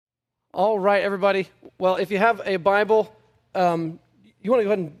All right, everybody. Well, if you have a Bible, you want to go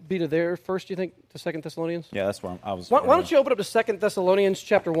ahead and be to there first, do you think, to 2 Thessalonians? Yeah, that's where I was. Why don't you open up to 2 Thessalonians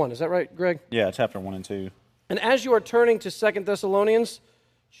chapter 1? Is that right, Greg? Yeah, chapter 1 and 2. And as you are turning to 2 Thessalonians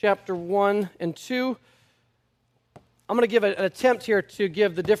chapter 1 and 2, I'm going to give an attempt here to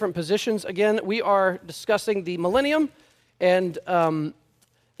give the different positions. Again, we are discussing the millennium and the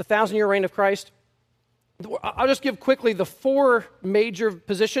 1,000-year reign of Christ. I'll just give quickly the four major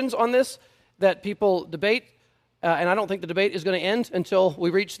positions on this that people debate, and I don't think the debate is going to end until we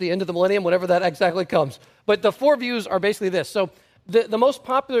reach the end of the millennium, whenever that exactly comes. But the four views are basically this. So the most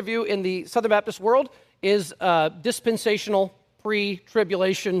popular view in the Southern Baptist world is dispensational,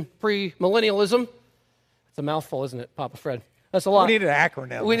 pre-tribulation, pre-millennialism. It's a mouthful, isn't it, Papa Fred? That's a lot. We need an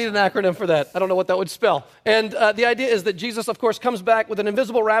acronym. We need an acronym for that. I don't know what that would spell. And the idea is that Jesus, of course, comes back with an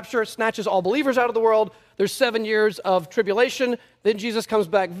invisible rapture, snatches all believers out of the world. There's 7 years of tribulation. Then Jesus comes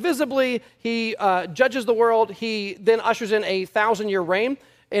back visibly. He judges the world. He then ushers in a 1,000-year reign.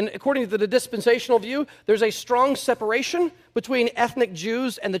 And according to the dispensational view, there's a strong separation between ethnic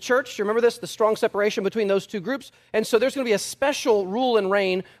Jews and the church. You remember this? The strong separation between those two groups. And so there's going to be a special rule and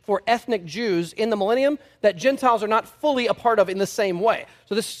reign for ethnic Jews in the millennium that Gentiles are not fully a part of in the same way.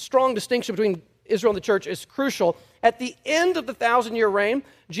 So this strong distinction between Israel and the church is crucial. At the end of the 1,000-year reign,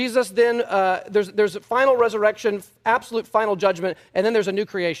 Jesus then, there's a final resurrection, absolute final judgment, and then there's a new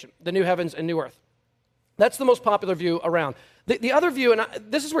creation, the new heavens and new earth. That's the most popular view around. The other view, and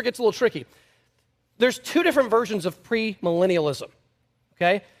this is where it gets a little tricky, there's two different versions of premillennialism,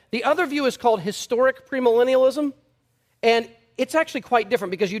 okay? The other view is called historic premillennialism, and it's actually quite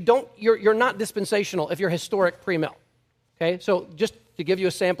different because you're not dispensational if you're historic premill, okay? So just to give you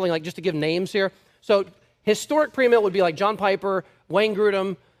a sampling, like just to give names here. So historic premill would be like John Piper, Wayne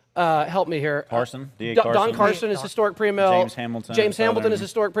Grudem, help me here. Carson, D.A. Don Carson. Carson is historic premill. James Hamilton is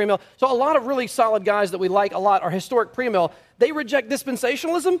historic premill. So a lot of really solid guys that we like a lot are historic premill. They reject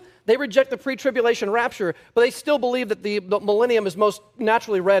dispensationalism. They reject the pre-tribulation rapture, but they still believe that the millennium is most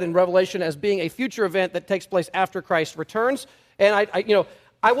naturally read in Revelation as being a future event that takes place after Christ returns. And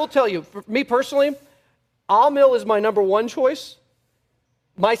I will tell you, for me personally, Amill is my number one choice.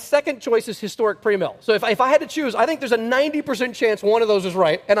 My second choice is historic premill. So if I had to choose, I think there's a 90% chance one of those is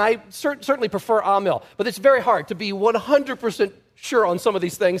right, and I certainly prefer Amill. But it's very hard to be 100% sure on some of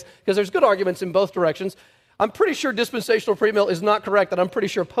these things because there's good arguments in both directions. I'm pretty sure dispensational premill is not correct, and I'm pretty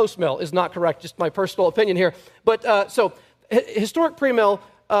sure postmill is not correct, just my personal opinion here. But so historic premill,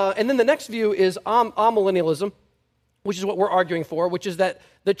 and then the next view is amillennialism, which is what we're arguing for, which is that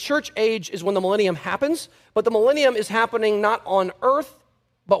the church age is when the millennium happens, but the millennium is happening not on earth,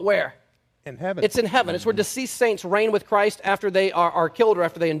 but where? In heaven. It's in heaven. It's where deceased saints reign with Christ after they are killed or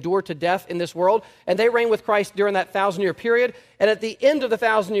after they endure to death in this world. And they reign with Christ during that 1,000-year period. And at the end of the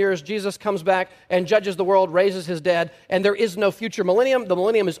 1,000 years, Jesus comes back and judges the world, raises his dead, and there is no future millennium. The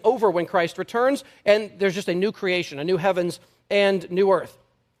millennium is over when Christ returns, and there's just a new creation, a new heavens and new earth.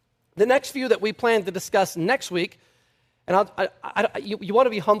 The next view that we plan to discuss next week, and you want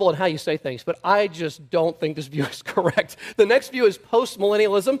to be humble in how you say things, but I just don't think this view is correct. The next view is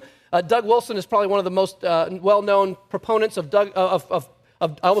post-millennialism. Doug Wilson is probably one of the most well-known proponents of I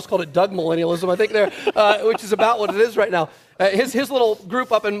almost called it Doug millennialism, I think there, which is about what it is right now. His little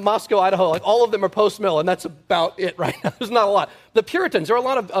group up in Moscow, Idaho, like all of them are post-mill, and that's about it right now. There's not a lot. The Puritans, there are a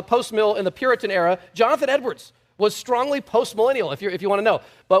lot of post-mill in the Puritan era. Jonathan Edwards was strongly post-millennial, if you want to know.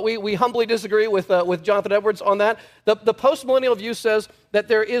 But we humbly disagree with Jonathan Edwards on that. The post-millennial view says that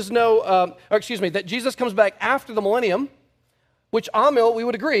there is that Jesus comes back after the millennium, which Amill, we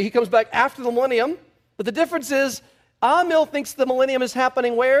would agree, he comes back after the millennium. But the difference is, Amill thinks the millennium is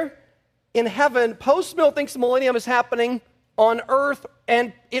happening where? In heaven. Post-mill thinks the millennium is happening on earth,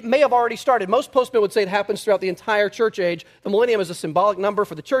 and it may have already started. Most post-mill would say it happens throughout the entire church age. The millennium is a symbolic number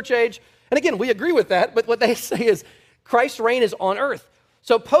for the church age. And again, we agree with that, but what they say is Christ's reign is on earth.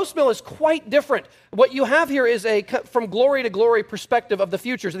 So post-mill is quite different. What you have here is a from glory to glory perspective of the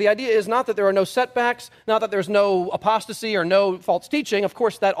future. So the idea is not that there are no setbacks, not that there's no apostasy or no false teaching. Of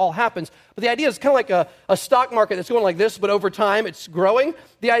course, that all happens. But the idea is kind of like a stock market that's going like this, but over time it's growing.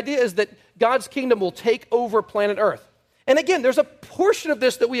 The idea is that God's kingdom will take over planet Earth. And again, there's a portion of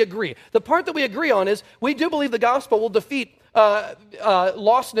this that we agree. The part that we agree on is we do believe the gospel will defeat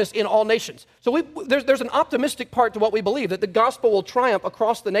lostness in all nations. So there's an optimistic part to what we believe, that the gospel will triumph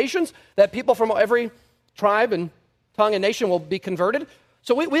across the nations, that people from every tribe and tongue and nation will be converted.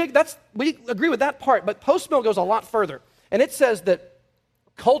 So we agree with that part, but post-mill goes a lot further. And it says that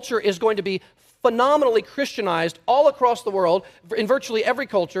culture is going to be phenomenally Christianized all across the world, in virtually every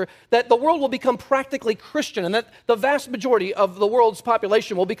culture, that the world will become practically Christian, and that the vast majority of the world's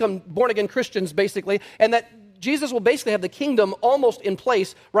population will become born-again Christians, basically, and that Jesus will basically have the kingdom almost in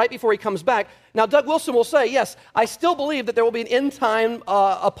place right before he comes back. Now, Doug Wilson will say, yes, I still believe that there will be an end-time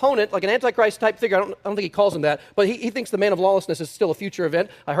opponent, like an Antichrist-type figure. I don't think he calls him that, but he thinks the man of lawlessness is still a future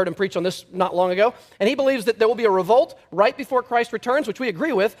event. I heard him preach on this not long ago. And he believes that there will be a revolt right before Christ returns, which we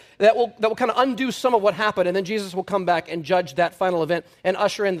agree with, that will kind of undo some of what happened, and then Jesus will come back and judge that final event and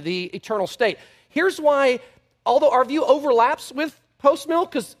usher in the eternal state. Here's why, although our view overlaps with post-mill,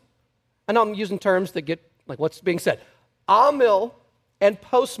 because I know I'm using terms that get like what's being said. Amill and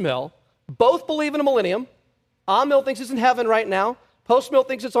post-mill both believe in a millennium. Amill thinks it's in heaven right now. Post-mill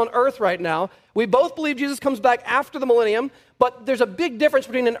thinks it's on earth right now. We both believe Jesus comes back after the millennium, but there's a big difference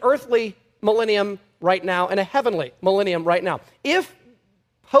between an earthly millennium right now and a heavenly millennium right now. If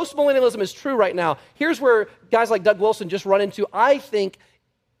post-millennialism is true right now, here's where guys like Doug Wilson just run into, I think,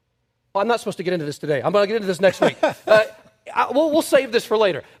 well, I'm not supposed to get into this today. I'm going to get into this next week. We'll save this for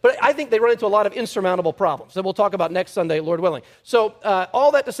later. But I think they run into a lot of insurmountable problems that we'll talk about next Sunday, Lord willing. So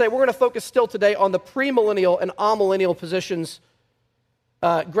all that to say, we're going to focus still today on the premillennial and amillennial positions.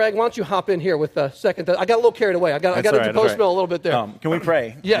 Greg, why don't you hop in here with the second? I got a little carried away. I got into post-mill a little bit there. Can we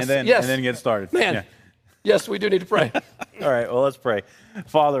pray? Yes, and then get started? Man, yeah. Yes, we do need to pray. All right, well, let's pray.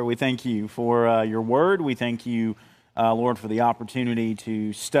 Father, we thank you for your word. We thank you, Lord, for the opportunity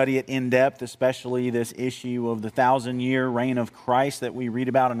to study it in depth, especially this issue of the 1,000-year reign of Christ that we read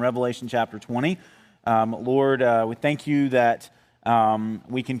about in Revelation chapter 20. Lord, we thank you that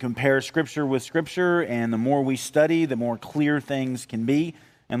we can compare Scripture with Scripture, and the more we study, the more clear things can be.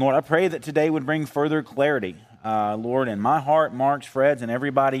 And Lord, I pray that today would bring further clarity, Lord, in my heart, Mark's, Fred's, and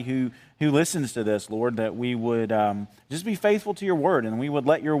everybody who listens to this, Lord, that we would just be faithful to your word, and we would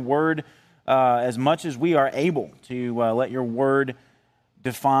let your word, as much as we are able to let your word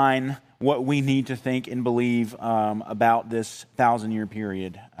define what we need to think and believe about this 1,000-year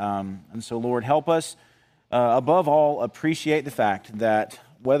period. And so, Lord, help us, above all, appreciate the fact that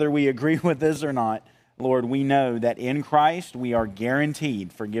whether we agree with this or not, Lord, we know that in Christ we are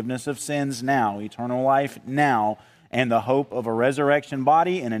guaranteed forgiveness of sins now, eternal life now, and the hope of a resurrection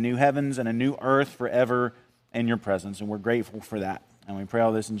body and a new heavens and a new earth forever in your presence. And we're grateful for that. And we pray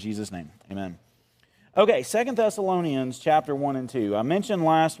all this in Jesus' name. Amen. Okay, 2 Thessalonians chapter 1 and 2. I mentioned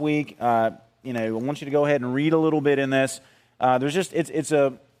last week, I want you to go ahead and read a little bit in this.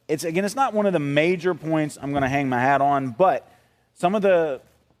 It's not one of the major points I'm going to hang my hat on, but some of the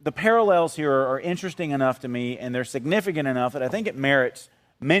parallels here are interesting enough to me, and they're significant enough that I think it merits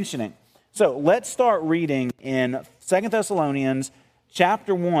mentioning. So let's start reading in 2 Thessalonians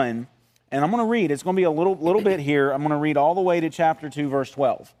chapter 1, and I'm going to read. It's going to be a little bit here. I'm going to read all the way to chapter 2, verse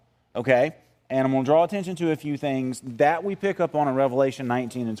 12, okay? And I'm going to draw attention to a few things that we pick up on in Revelation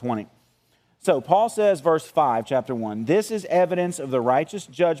 19 and 20. So Paul says, verse 5, chapter 1, "This is evidence of the righteous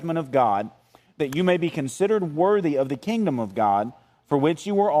judgment of God, that you may be considered worthy of the kingdom of God, for which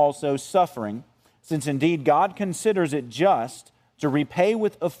you are also suffering, since indeed God considers it just to repay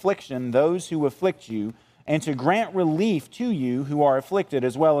with affliction those who afflict you, and to grant relief to you who are afflicted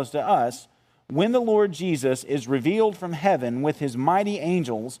as well as to us, when the Lord Jesus is revealed from heaven with his mighty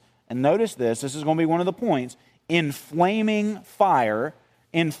angels," and notice this is going to be one of the points, "in flaming fire,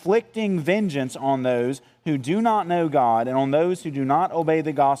 inflicting vengeance on those who do not know God and on those who do not obey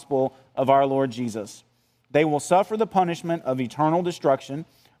the gospel of our Lord Jesus. They will suffer the punishment of eternal destruction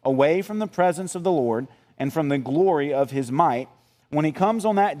away from the presence of the Lord and from the glory of his might, when he comes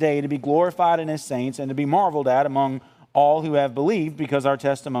on that day to be glorified in his saints and to be marveled at among all who have believed, because our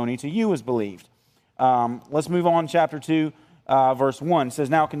testimony to you is believed." Let's move on, chapter 2, verse 1. It says,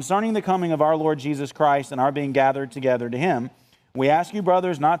 "Now concerning the coming of our Lord Jesus Christ and our being gathered together to him, we ask you,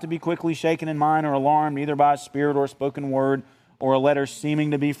 brothers, not to be quickly shaken in mind or alarmed, either by a spirit or a spoken word, or a letter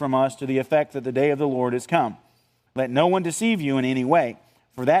seeming to be from us, to the effect that the day of the Lord is come. Let no one deceive you in any way,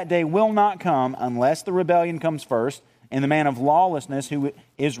 for that day will not come unless the rebellion comes first, and the man of lawlessness who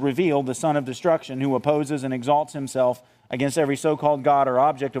is revealed, the son of destruction, who opposes and exalts himself against every so-called God or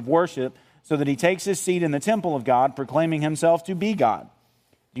object of worship, so that he takes his seat in the temple of God, proclaiming himself to be God.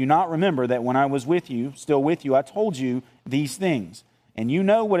 Do you not remember that when I was with you, still with you, I told you these things? And you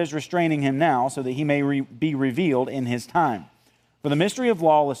know what is restraining him now, so that he may be revealed in his time. For the mystery of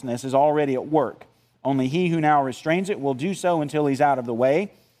lawlessness is already at work. Only he who now restrains it will do so until he's out of the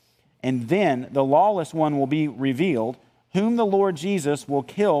way. And then the lawless one will be revealed, whom the Lord Jesus will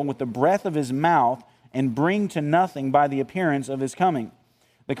kill with the breath of his mouth and bring to nothing by the appearance of his coming.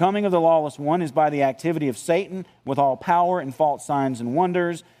 The coming of the lawless one is by the activity of Satan, with all power and false signs and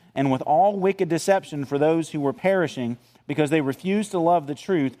wonders, and with all wicked deception for those who were perishing, because they refused to love the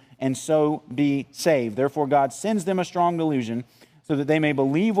truth and so be saved. Therefore God sends them a strong delusion, so that they may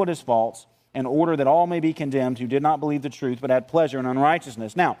believe what is false, in order that all may be condemned who did not believe the truth, but had pleasure in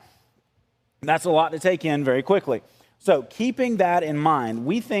unrighteousness. Now, that's a lot to take in very quickly. So, keeping that in mind,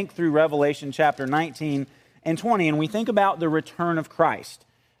 we think through Revelation chapter 19 and 20, and we think about the return of Christ.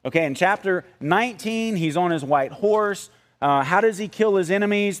 Okay, in chapter 19, he's on his white horse. How does he kill his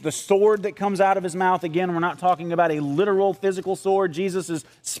enemies? The sword that comes out of his mouth. Again, we're not talking about a literal physical sword. Jesus is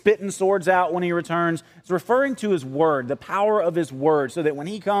spitting swords out when he returns. It's referring to his word, the power of his word, so that when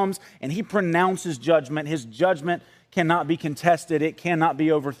he comes and he pronounces judgment, his judgment cannot be contested. It cannot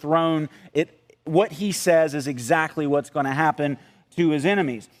be overthrown. What he says is exactly what's going to happen to his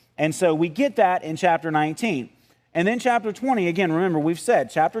enemies. And so we get that in chapter 19. And then chapter 20, again, remember, we've said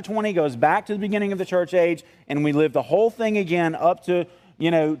chapter 20 goes back to the beginning of the church age, and we live the whole thing again up to,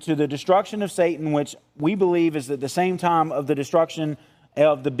 to the destruction of Satan, which we believe is at the same time of the destruction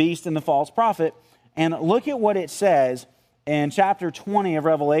of the beast and the false prophet. And look at what it says in chapter 20 of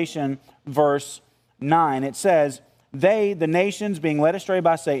Revelation, verse 9. It says, "They, the nations, being led astray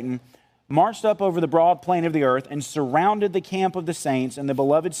by Satan, marched up over the broad plain of the earth and surrounded the camp of the saints and the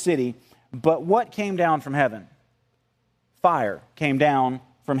beloved city. But what came down from heaven? Fire came down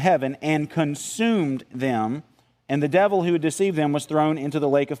from heaven and consumed them, and the devil who had deceived them was thrown into the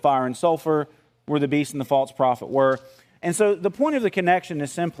lake of fire and sulfur, where the beast and the false prophet were." And so the point of the connection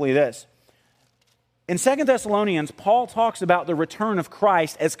is simply this. In 2 Thessalonians, Paul talks about the return of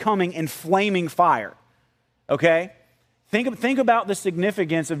Christ as coming in flaming fire. Okay? Think about the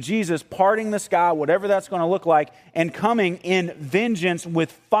significance of Jesus parting the sky, whatever that's going to look like, and coming in vengeance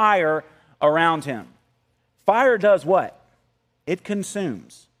with fire around him. Fire does what? It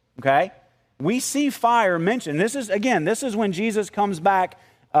consumes, okay? We see fire mentioned. This is when Jesus comes back,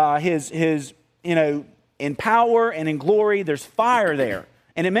 in power and in glory. There's fire there.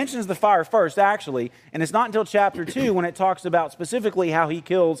 And it mentions the fire first, actually. And it's not until chapter 2 when it talks about specifically how he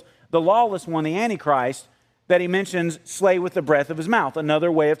kills the lawless one, the Antichrist, that he mentions slay with the breath of his mouth,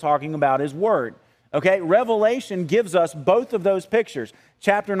 another way of talking about his word. Okay, Revelation gives us both of those pictures.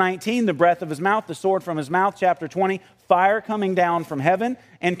 Chapter 19, the breath of his mouth, the sword from his mouth. Chapter 20, fire coming down from heaven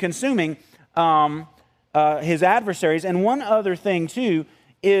and consuming his adversaries. And one other thing, too,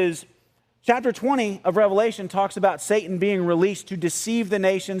 is chapter 20 of Revelation talks about Satan being released to deceive the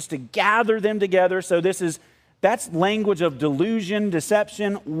nations, to gather them together. So that's language of delusion,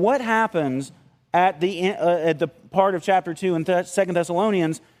 deception. What happens at the part of chapter 2 in 2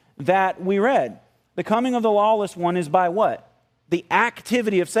 Thessalonians that we read? The coming of the lawless one is by what? The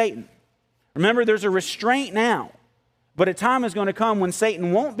activity of Satan. Remember, there's a restraint now, but a time is going to come when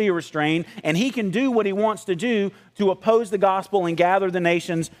Satan won't be restrained, and he can do what he wants to do to oppose the gospel and gather the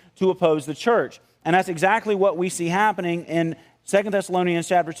nations to oppose the church. And that's exactly what we see happening in 2 Thessalonians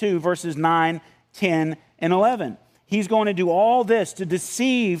chapter 2, verses 9, 10, and 11. He's going to do all this to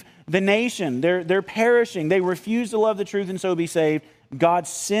deceive the nation. They're perishing. They refuse to love the truth and so be saved. God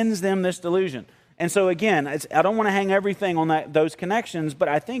sends them this delusion. And so again, I don't want to hang everything on those connections, but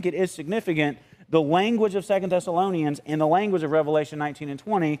I think it is significant. The language of 2 Thessalonians and the language of Revelation 19 and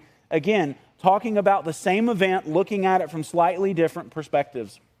 20, again, talking about the same event, looking at it from slightly different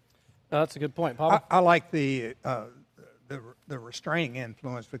perspectives. That's a good point, Papa. I like the restraining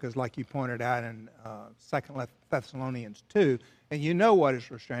influence because, like you pointed out in 2 Thessalonians 2, and you know what is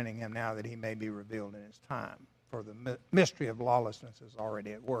restraining him now that he may be revealed in his time, for the mystery of lawlessness is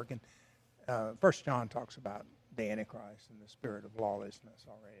already at work. And 1 John talks about the Antichrist and the spirit of lawlessness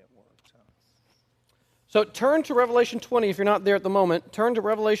already at work. So turn to Revelation 20 if you're not there at the moment. Turn to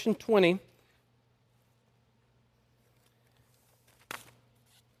Revelation 20.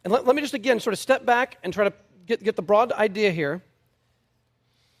 And let me just again sort of step back and try to get the broad idea here.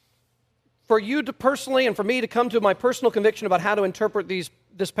 For you to personally and for me to come to my personal conviction about how to interpret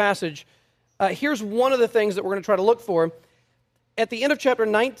this passage, here's one of the things that we're going to try to look for. At the end of chapter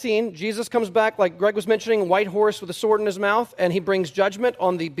 19, Jesus comes back, like Greg was mentioning, white horse with a sword in his mouth, and he brings judgment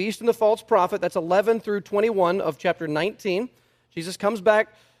on the beast and the false prophet. That's 11 through 21 of chapter 19. Jesus comes back.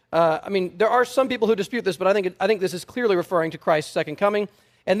 There are some people who dispute this, but I think this is clearly referring to Christ's second coming.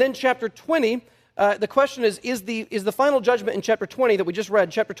 And then chapter 20, the question is the final judgment in chapter 20 that we just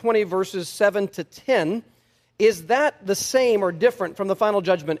read, chapter 20, verses 7 to 10, is that the same or different from the final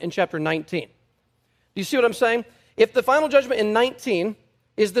judgment in chapter 19? Do you see what I'm saying? If the final judgment in 19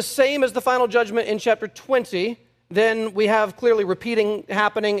 is the same as the final judgment in chapter 20, then we have clearly repeating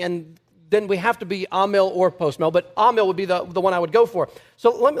happening, and then we have to be amil or post-mill, but amil would be the one I would go for.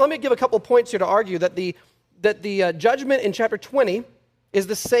 So let me give a couple of points here to argue that the judgment in chapter 20 is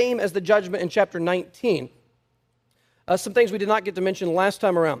the same as the judgment in chapter 19. Some things we did not get to mention last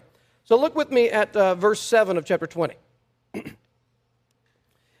time around. So look with me at verse 7 of chapter 20.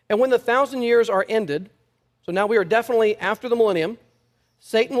 And when the 1,000 years are ended, so now we are definitely after the millennium,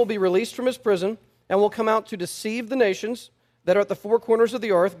 Satan will be released from his prison and will come out to deceive the nations that are at the four corners of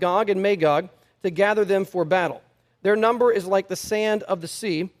the earth, Gog and Magog, to gather them for battle. Their number is like the sand of the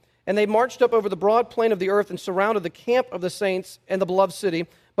sea, and they marched up over the broad plain of the earth and surrounded the camp of the saints and the beloved city,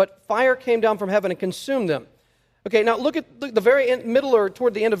 but fire came down from heaven and consumed them. Okay, now look at the very middle or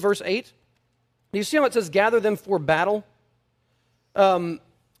toward the end of verse 8. Do you see how it says, gather them for battle?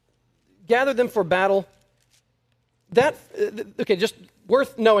 Gather them for battle. Okay, just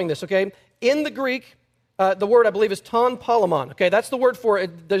worth knowing this, okay? In the Greek, the word, I believe, is ton polemon. Okay, that's the word for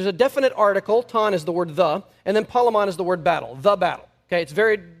it. There's a definite article. Ton is the word the, and then polemon is the word battle, the battle. Okay, it's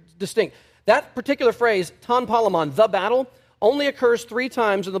very distinct. That particular phrase, ton polemon, the battle, only occurs 3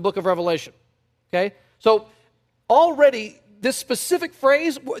 times in the book of Revelation. Okay, so already this specific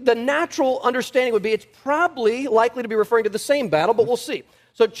phrase, the natural understanding would be it's probably likely to be referring to the same battle, but we'll see.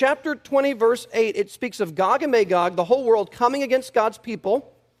 So chapter 20, verse 8, it speaks of Gog and Magog, the whole world coming against God's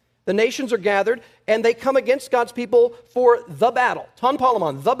people. The nations are gathered, and they come against God's people for the battle. Ton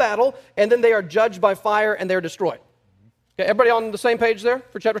polemon, the battle, and then they are judged by fire and they're destroyed. Okay, everybody on the same page there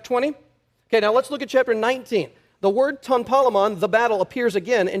for chapter 20? Okay, now let's look at chapter 19. The word ton polemon, the battle, appears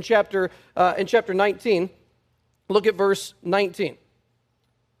again in chapter 19. Look at verse 19.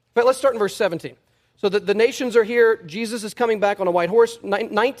 But let's start in verse 17. So the nations are here. Jesus is coming back on a white horse.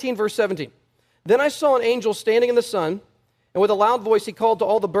 19, verse 17. Then I saw an angel standing in the sun, and with a loud voice he called to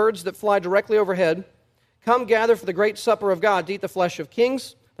all the birds that fly directly overhead, come gather for the great supper of God, to eat the flesh of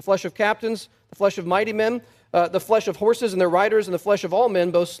kings, the flesh of captains, the flesh of mighty men, the flesh of horses and their riders, and the flesh of all men,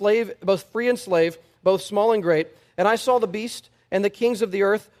 both free and slave, both small and great. And I saw the beast and the kings of the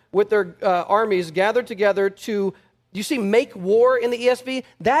earth with their armies gathered together to, you see, make war in the ESV?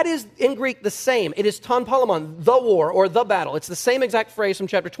 That is, in Greek, the same. It is ton polemon, the war, or the battle. It's the same exact phrase from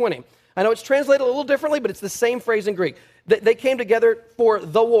chapter 20. I know it's translated a little differently, but it's the same phrase in Greek. They came together for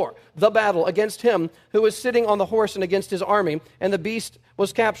the war, the battle against him who was sitting on the horse and against his army, and the beast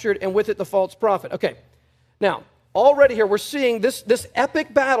was captured, and with it the false prophet. Okay, now, already here we're seeing this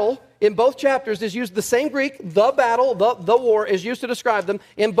epic battle in both chapters is used, the same Greek, the battle, the war is used to describe them.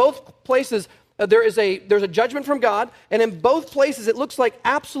 In both places, there's a judgment from God, and in both places it looks like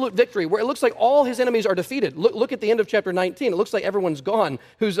absolute victory, where it looks like all his enemies are defeated. Look at the end of chapter 19. It looks like everyone's gone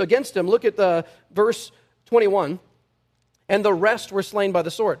who's against him. Look at verse 21. And the rest were slain by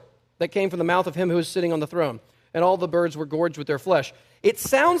the sword that came from the mouth of him who was sitting on the throne, and all the birds were gorged with their flesh. It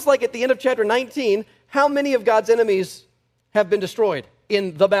sounds like at the end of chapter 19, how many of God's enemies have been destroyed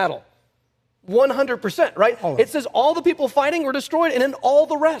in the battle? 100%, right? It says all the people fighting were destroyed, and then all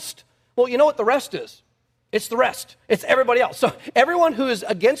the rest. Well, you know what the rest is? It's the rest. It's everybody else. So everyone who is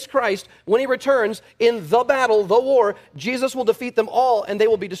against Christ, when he returns in the battle, the war, Jesus will defeat them all and they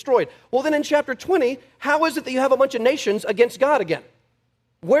will be destroyed. Well, then in chapter 20, how is it that you have a bunch of nations against God again?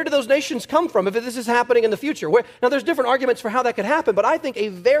 Where do those nations come from if this is happening in the future? Now, there's different arguments for how that could happen, but I think a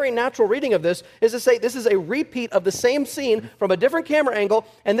very natural reading of this is to say this is a repeat of the same scene from a different camera angle,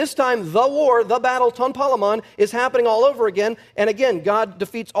 and this time the war, the battle, ton polemon, is happening all over again, and again, God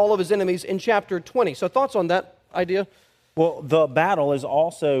defeats all of his enemies in chapter 20. So thoughts on that idea? Well, the battle is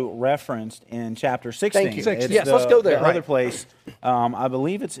also referenced in chapter 16. Thank you. Yes, let's go there. The other place, I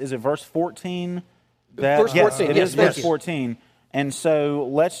believe is it verse 14? Verse 14, It is verse 14. And so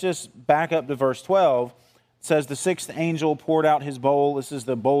let's just back up to verse 12. It says, the sixth angel poured out his bowl. This is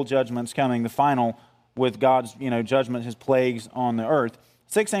the bowl judgments coming, the final with God's judgment, his plagues on the earth.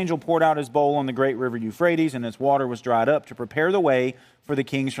 Sixth angel poured out his bowl on the great river Euphrates, and its water was dried up to prepare the way for the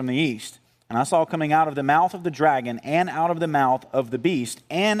kings from the east. And I saw coming out of the mouth of the dragon, and out of the mouth of the beast,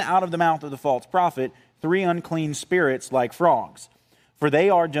 and out of the mouth of the false prophet, 3 unclean spirits like frogs. For they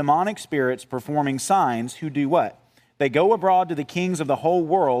are demonic spirits performing signs who do what? They go abroad to the kings of the whole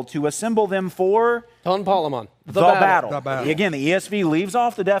world to assemble them for ton polemon, the battle. Again, the ESV leaves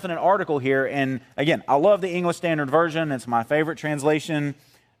off the definite article here. And again, I love the English Standard Version. It's my favorite translation,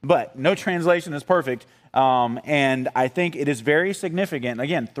 but no translation is perfect. And I think it is very significant.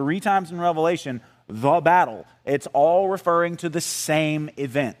 Again, 3 times in Revelation, the battle. It's all referring to the same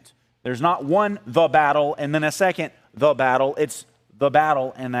event. There's not one the battle and then a second the battle. It's the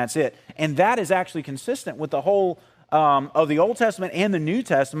battle and that's it. And that is actually consistent with the whole of the Old Testament and the New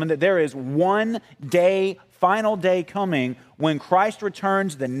Testament, that there is one day, final day coming when Christ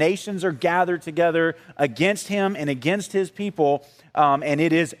returns, the nations are gathered together against him and against his people, and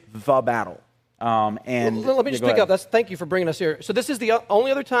it is the battle. And let me just pick up. Thank you for bringing us here. So this is the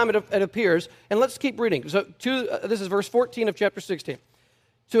only other time it appears, and let's keep reading. So this is verse 14 of chapter 16.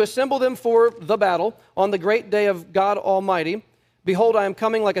 To assemble them for the battle on the great day of God Almighty. Behold, I am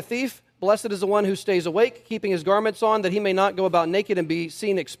coming like a thief. Blessed is the one who stays awake, keeping his garments on, that he may not go about naked and be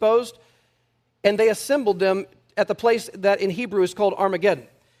seen exposed. And they assembled them at the place that in Hebrew is called Armageddon.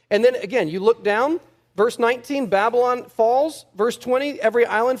 And then again, you look down, verse 19, Babylon falls. Verse 20, every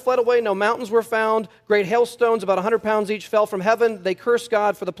island fled away, no mountains were found. Great hailstones, about 100 pounds each, fell from heaven. They cursed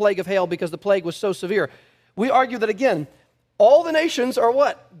God for the plague of hail because the plague was so severe. We argue that again, all the nations are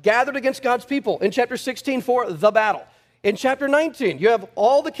what? Gathered against God's people in chapter 16 for the battle. In chapter 19, you have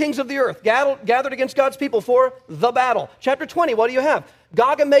all the kings of the earth gathered against God's people for the battle. Chapter 20, what do you have?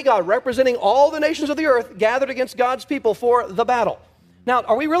 Gog and Magog, representing all the nations of the earth, gathered against God's people for the battle. Now,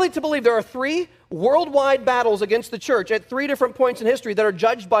 are we really to believe there are 3 worldwide battles against the church at 3 different points in history that are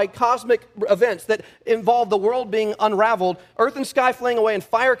judged by cosmic events that involve the world being unraveled, earth and sky flaying away, and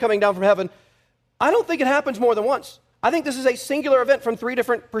fire coming down from heaven? I don't think it happens more than once. I think this is a singular event from 3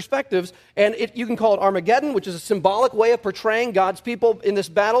 different perspectives, and you can call it Armageddon, which is a symbolic way of portraying God's people in this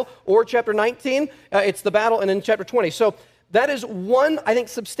battle, or chapter 19, it's the battle, and in chapter 20. So that is one, I think,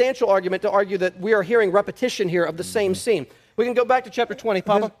 substantial argument to argue that we are hearing repetition here of the same scene. We can go back to chapter 20,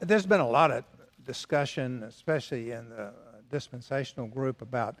 Papa. There's been a lot of discussion, especially in the dispensational group,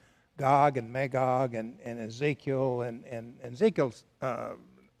 about Gog and Magog and Ezekiel, and Ezekiel's,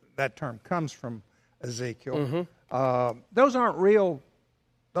 that term comes from Ezekiel. Mm-hmm. Those aren't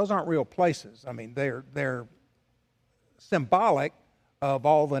real places. I mean, they're symbolic of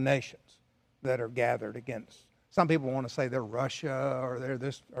all the nations that are gathered against. Some people want to say they're Russia or they're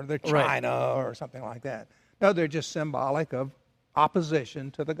this or they're China, right, or something like that. No, they're just symbolic of opposition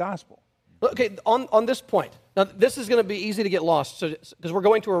to the gospel. Okay, on this point, now this is going to be easy to get lost because we're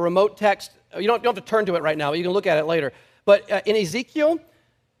going to a remote text. You don't have to turn to it right now. You can look at it later. But in Ezekiel,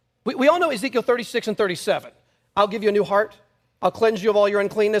 we all know Ezekiel 36 and 37. I'll give you a new heart. I'll cleanse you of all your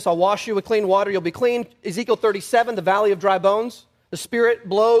uncleanness. I'll wash you with clean water. You'll be clean. Ezekiel 37, the valley of dry bones. The Spirit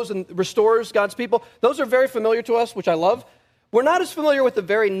blows and restores God's people. Those are very familiar to us, which I love. We're not as familiar with the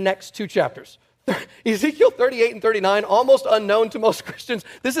very next 2 chapters. Ezekiel 38 and 39, almost unknown to most Christians.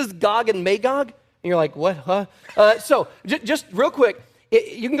 This is Gog and Magog. And you're like, what, huh? So just real quick,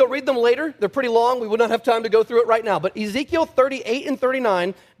 you can go read them later. They're pretty long. We would not have time to go through it right now. But Ezekiel 38 and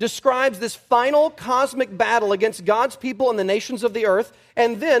 39 describes this final cosmic battle against God's people and the nations of the earth.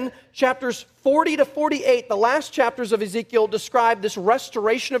 And then chapters 40 to 48, the last chapters of Ezekiel, describe this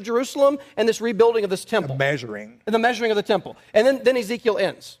restoration of Jerusalem and this rebuilding of this temple. The measuring of the temple. And then Ezekiel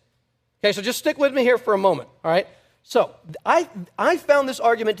ends. Okay, so just stick with me here for a moment, all right? So I found this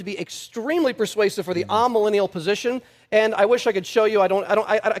argument to be extremely persuasive for the amillennial position, and I wish I could show you. I don't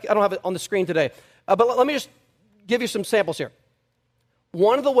have it on the screen today. But let me just give you some samples here.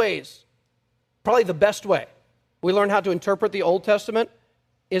 One of the ways, probably the best way, we learn how to interpret the Old Testament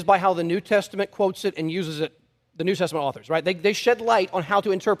is by how the New Testament quotes it and uses it, the New Testament authors, right? They shed light on how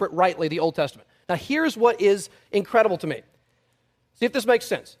to interpret rightly the Old Testament. Now, here's what is incredible to me. See if this makes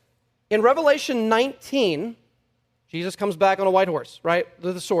sense. In Revelation 19, Jesus comes back on a white horse, right,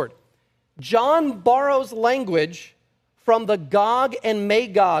 with a sword. John borrows language from the Gog and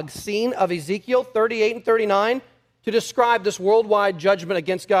Magog scene of Ezekiel 38 and 39 to describe this worldwide judgment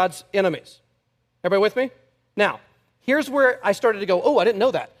against God's enemies. Everybody with me? Now, here's where I started to go, oh, I didn't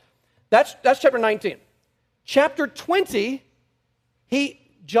know that. That's chapter 19. Chapter 20,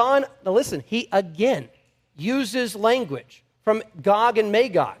 John again uses language from Gog and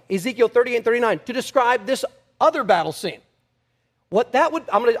Magog, Ezekiel 38 and 39, to describe this other battle scene. I'm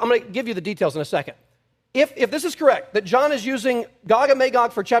going to give you the details in a second. If this is correct, that John is using Gog and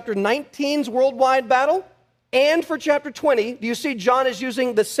Magog for chapter 19's worldwide battle and for chapter 20, do you see John is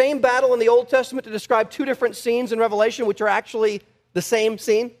using the same battle in the Old Testament to describe 2 different scenes in Revelation, which are actually the same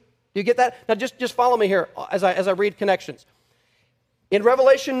scene? Do you get that? Now just follow me here as I read connections. In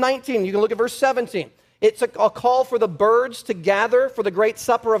Revelation 19, you can look at verse 17. It's a call for the birds to gather for the great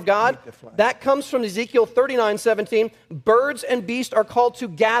supper of God. That comes from Ezekiel 39:17. Birds and beasts are called to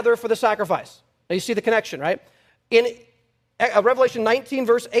gather for the sacrifice. Now you see the connection, right? In Revelation 19,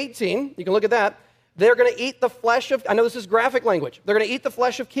 verse 18, you can look at that. They're going to eat the flesh of, I know this is graphic language, they're going to eat the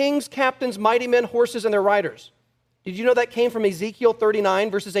flesh of kings, captains, mighty men, horses, and their riders. Did you know that came from Ezekiel 39,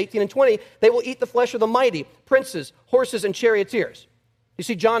 verses 18 and 20? They will eat the flesh of the mighty, princes, horses, and charioteers. You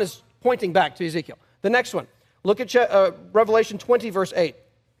see, John is pointing back to Ezekiel. The next one, look at Revelation 20, verse 8.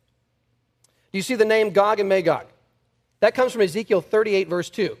 Do you see the name Gog and Magog? That comes from Ezekiel 38, verse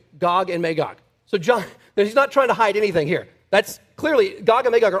 2, Gog and Magog. So John, he's not trying to hide anything here. That's clearly, Gog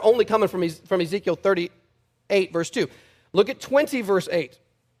and Magog are only coming from Ezekiel 38, verse 2. Look at 20, verse 8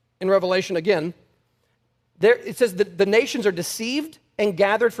 in Revelation again. There, it says that the nations are deceived and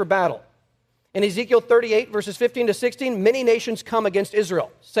gathered for battle. In Ezekiel 38, verses 15 to 16, many nations come against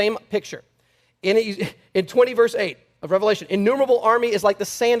Israel. Same picture. In 20, verse 8 of Revelation, innumerable army is like the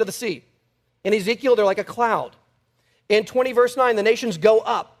sand of the sea. In Ezekiel, they're like a cloud. In 20, verse 9, the nations go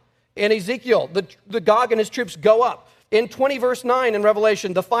up. In Ezekiel, the Gog and his troops go up. In 20, verse 9 in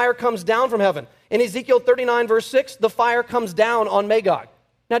Revelation, the fire comes down from heaven. In Ezekiel 39, verse 6, the fire comes down on Magog.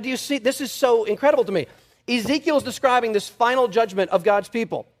 Now, do you see? This is so incredible to me. Ezekiel is describing this final judgment of God's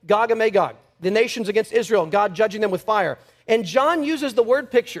people, Gog and Magog, the nations against Israel, God judging them with fire. And John uses the word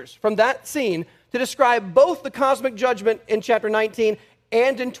pictures from that scene to describe both the cosmic judgment in chapter 19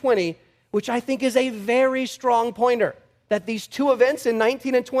 and in 20, which I think is a very strong pointer that these two events in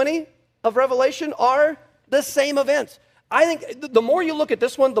 19 and 20 of Revelation are the same events. I think the more you look at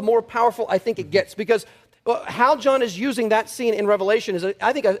this one, the more powerful I think it gets, because how John is using that scene in Revelation is,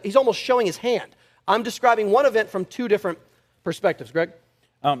 I think he's almost showing his hand. I'm describing one event from two different perspectives. Greg?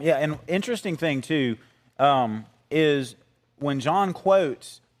 Yeah, and interesting thing, too, is when John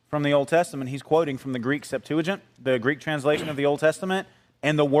quotes from the Old Testament, he's quoting from the Greek Septuagint, the Greek translation of the Old Testament,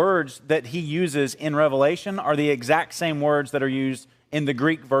 and the words that he uses in Revelation are the exact same words that are used in the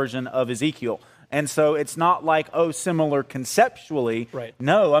Greek version of Ezekiel. And so it's not like, similar conceptually. Right.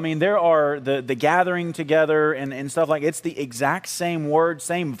 No, I mean, there are the gathering together and stuff like, it's the exact same word,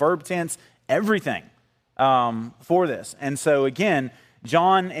 same verb tense, everything for this. And so again,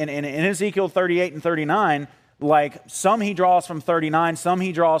 John in Ezekiel 38 and 39, like some he draws from 39, some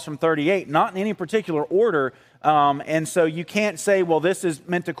he draws from 38, not in any particular order. And so you can't say, well, this is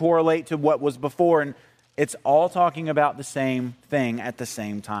meant to correlate to what was before. And it's all talking about the same thing at the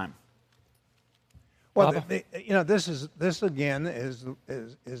same time. Well, this again is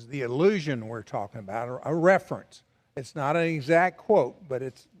the illusion we're talking about, a reference. It's not an exact quote, but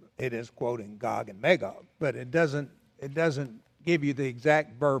it is quoting Gog and Magog. But it doesn't give you the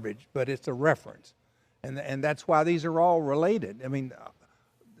exact verbiage, but it's a reference, and that's why these are all related. I mean,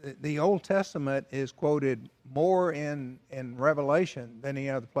 the Old Testament is quoted more in Revelation than any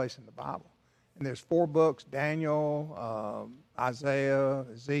other place in the Bible, and there's 4 books: Daniel, Isaiah,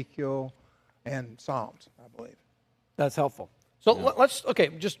 Ezekiel, and Psalms, I believe. That's helpful. So let's,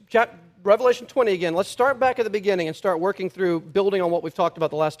 just Revelation 20 again. Let's start back at the beginning and start working through building on what we've talked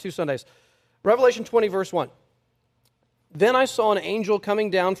about the last 2 Sundays. Revelation 20, verse 1. Then I saw an angel coming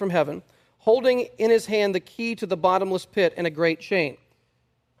down from heaven, holding in his hand the key to the bottomless pit and a great chain.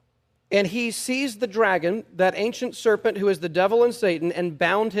 And he seized the dragon, that ancient serpent who is the devil and Satan, and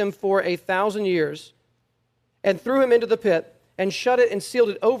bound him for 1,000 years, and threw him into the pit, and shut it and sealed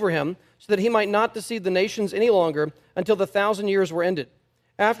it over him, so that he might not deceive the nations any longer until the 1,000 years were ended.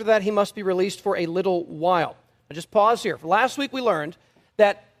 After that, he must be released for a little while. Now just pause here. Last week we learned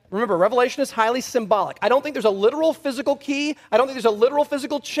that, remember, Revelation is highly symbolic. I don't think there's a literal physical key. I don't think there's a literal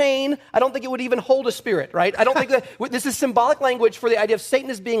physical chain. I don't think it would even hold a spirit, right? I don't think that this is symbolic language for the idea of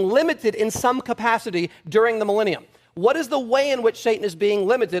Satan as being limited in some capacity during the millennium. What is the way in which Satan is being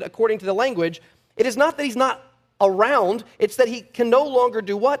limited according to the language? It is not that he's not around. It's that he can no longer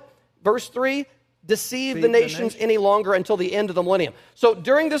do what? Verse 3, deceive the nations any longer until the end of the millennium. So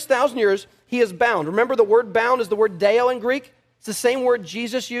during this 1,000 years, he is bound. Remember, the word bound is the word deo in Greek. It's the same word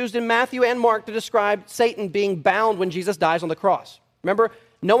Jesus used in Matthew and Mark to describe Satan being bound when Jesus dies on the cross. Remember,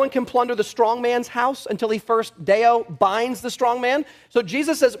 no one can plunder the strong man's house until he first deo binds the strong man. So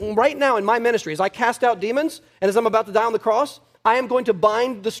Jesus says, right now in my ministry, as I cast out demons and as I'm about to die on the cross, I am going to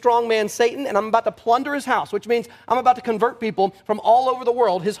bind the strong man Satan, and I'm about to plunder his house, which means I'm about to convert people from all over the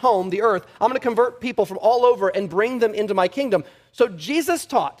world, his home, the earth. I'm going to convert people from all over and bring them into my kingdom. So Jesus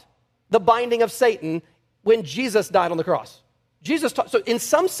taught the binding of Satan when Jesus died on the cross. Jesus taught, so in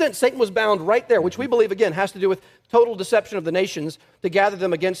some sense, Satan was bound right there, which we believe, again, has to do with total deception of the nations to gather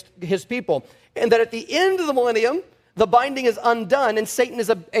them against his people. And that at the end of the millennium, the binding is undone, and Satan is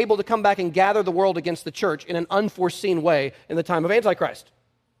able to come back and gather the world against the church in an unforeseen way in the time of Antichrist.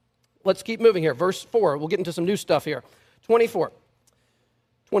 Let's keep moving here. Verse 4. We'll get into some new stuff here. 20,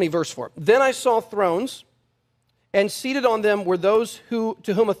 verse 4. Then I saw thrones, and seated on them were those to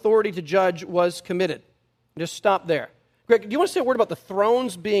whom authority to judge was committed. Just stop there. Greg, do you want to say a word about the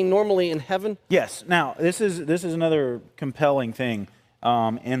thrones being normally in heaven? Yes. Now, this is another compelling thing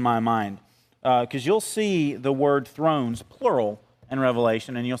in my mind. Because you'll see the word thrones, plural, in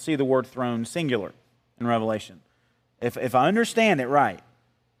Revelation, and you'll see the word throne, singular, in Revelation. If I understand it right,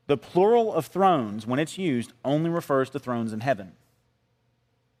 the plural of thrones, when it's used, only refers to thrones in heaven.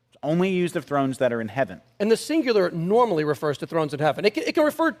 It's only used of thrones that are in heaven. And the singular normally refers to thrones in heaven. It can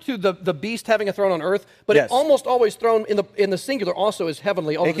refer to the beast having a throne on earth, but Yes. it almost always thrown in the singular also is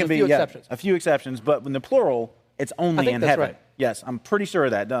heavenly, although It can there's a few exceptions. a few exceptions, but in the plural, it's only think in that's heaven. right. Yes, I'm pretty sure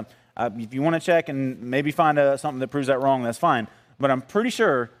of that. If you want to check and maybe find something that proves that wrong, that's fine. But I'm pretty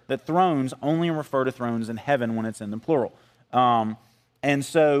sure that thrones only refer to thrones in heaven when it's in the plural. And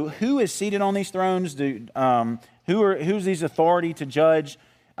so, who is seated on these thrones? Who's these authority to judge?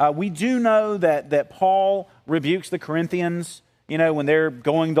 We do know that Paul rebukes the Corinthians, when they're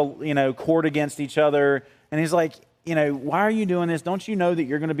going to, court against each other. And he's like, why are you doing this? Don't you know that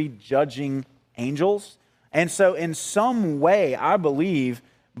you're going to be judging angels? And so in some way, I believe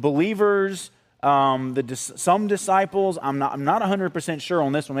believers, some disciples, I'm not 100% sure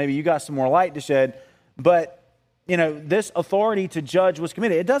on this one. Maybe you got some more light to shed. But, this authority to judge was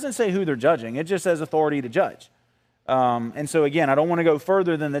committed. It doesn't say who they're judging. It just says authority to judge. And so again, I don't want to go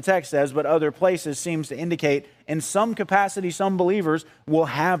further than the text says, but other places seems to indicate in some capacity, some believers will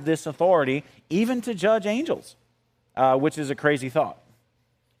have this authority even to judge angels, which is a crazy thought.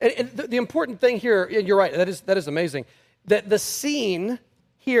 And the important thing here, you're right, that is amazing, that the scene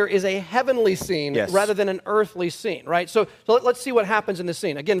here is a heavenly scene rather than an earthly scene, right? So let's see what happens in this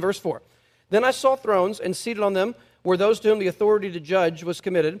scene. Again, verse 4. Then I saw thrones, and seated on them were those to whom the authority to judge was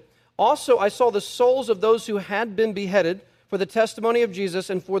committed. Also, I saw the souls of those who had been beheaded for the testimony of Jesus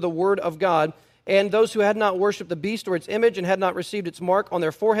and for the word of God, and those who had not worshipped the beast or its image and had not received its mark on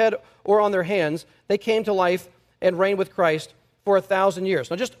their forehead or on their hands. They came to life and reigned with Christ for 1,000 years.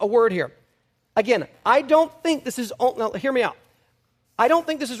 Now, just a word here. Again, I don't think this is, now hear me out. I don't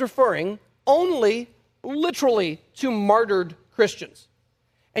think this is referring only literally to martyred Christians.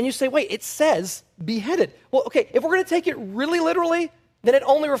 And you say, wait, it says beheaded. Well, okay, if we're going to take it really literally, then it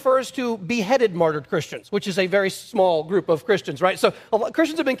only refers to beheaded martyred Christians, which is a very small group of Christians, right? So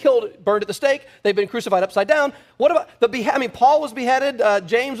Christians have been killed, burned at the stake. They've been crucified upside down. What about Paul was beheaded,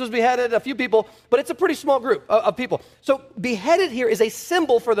 James was beheaded, a few people, but it's a pretty small group of people. So beheaded here is a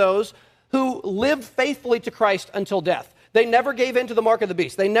symbol for those who lived faithfully to Christ until death. They never gave in to the mark of the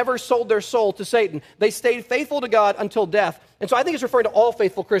beast. They never sold their soul to Satan. They stayed faithful to God until death. And so I think it's referring to all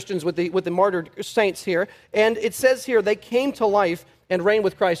faithful Christians with the martyred saints here. And it says here, they came to life and reigned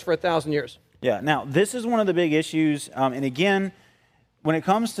with Christ for 1,000 years. Yeah, now this is one of the big issues. And again, when it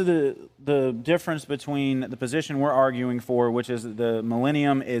comes to the difference between the position we're arguing for, which is the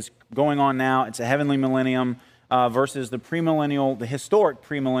millennium is going on now, it's a heavenly millennium, versus the premillennial, the historic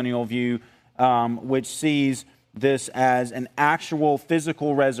premillennial view, which sees this as an actual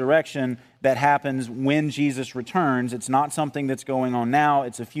physical resurrection that happens when Jesus returns. It's not something that's going on now.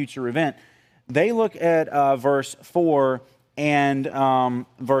 It's a future event. They look at verse 4 and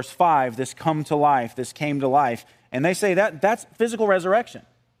verse 5, this come to life, this came to life, and they say that's physical resurrection,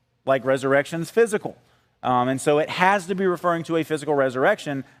 like resurrection's physical. And so it has to be referring to a physical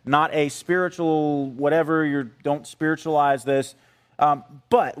resurrection, not a spiritual whatever. Don't spiritualize this.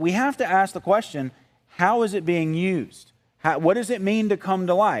 But we have to ask the question, how is it being used? What does it mean to come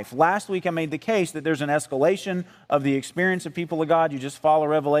to life? Last week I made the case that there's an escalation of the experience of people of God. You just follow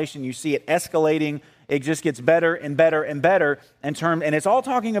Revelation, you see it escalating. It just gets better and better and better and it's all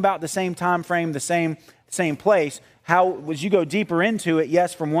talking about the same time frame, the same place. How, as you go deeper into it,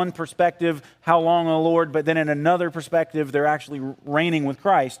 yes, from one perspective, how long, O Lord, but then in another perspective, they're actually reigning with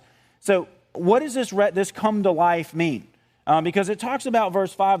Christ. So what does this come to life mean? Because it talks about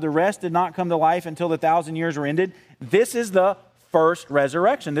verse 5, the rest did not come to life until the 1,000 years were ended. This is the first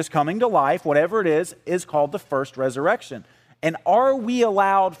resurrection. This coming to life, whatever it is called the first resurrection. And are we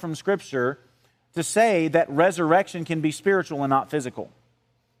allowed from Scripture to say that resurrection can be spiritual and not physical?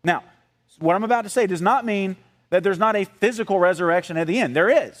 Now, what I'm about to say does not mean that there's not a physical resurrection at the end. There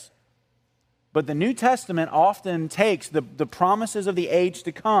is. But the New Testament often takes the promises of the age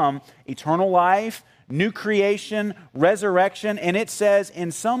to come, eternal life, new creation, resurrection, and it says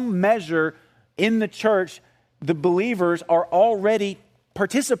in some measure in the church, the believers are already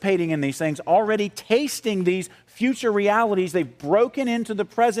participating in these things, already tasting these future realities. They've broken into the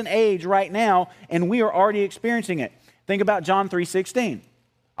present age right now, and we are already experiencing it. Think about John 3:16.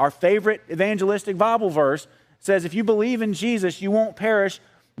 Our favorite evangelistic Bible verse says, if you believe in Jesus, you won't perish,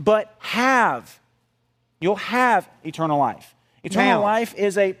 but you'll have eternal life. Eternal life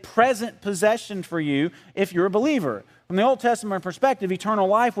is a present possession for you if you're a believer. From the Old Testament perspective, eternal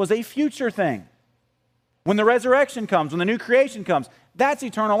life was a future thing. When the resurrection comes, when the new creation comes, that's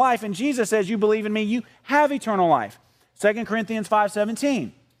eternal life. And Jesus says, you believe in me, you have eternal life. 2 Corinthians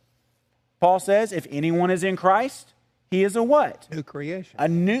 5:17. Paul says, if anyone is in Christ, he is a what? New creation.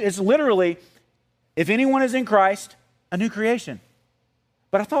 It's literally, if anyone is in Christ, a new creation.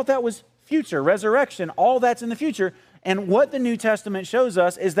 But I thought that was future, resurrection, all that's in the future. And what the New Testament shows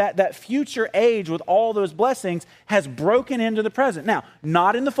us is that that future age with all those blessings has broken into the present. Now,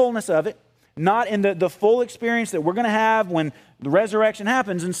 not in the fullness of it, not in the full experience that we're going to have when the resurrection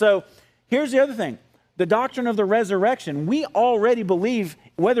happens. And so here's the other thing. The doctrine of the resurrection, we already believe,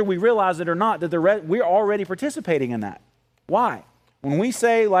 whether we realize it or not, that we're already participating in that. Why? When we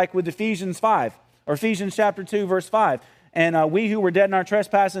say, like with Ephesians 5, or Ephesians chapter 2, verse 5, and we who were dead in our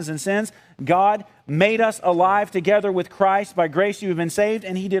trespasses and sins, God made us alive together with Christ. By grace you have been saved.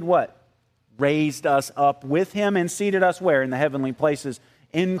 And he did what? Raised us up with him and seated us where? In the heavenly places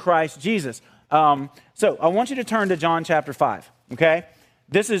in Christ Jesus. So I want you to turn to John chapter 5, okay?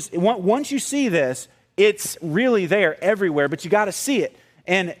 This is, once you see this, it's really there everywhere, but you got to see it.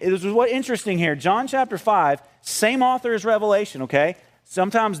 And this is what's interesting here. John chapter 5, same author as Revelation, okay?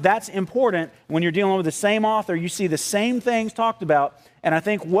 Sometimes that's important when you're dealing with the same author. You see the same things talked about. And I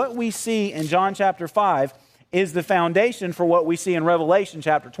think what we see in John chapter 5 is the foundation for what we see in Revelation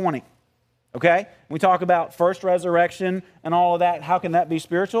chapter 20. Okay? We talk about first resurrection and all of that. How can that be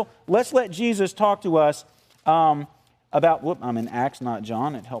spiritual? Let's let Jesus talk to us about... I'm in Acts, not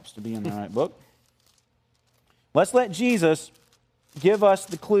John. It helps to be in the right book. Let's let Jesus give us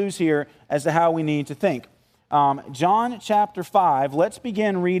the clues here as to how we need to think. John chapter 5, let's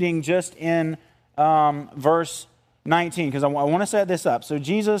begin reading just in verse 19, because I want to set this up. So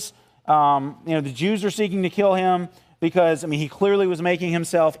Jesus, the Jews are seeking to kill him because, he clearly was making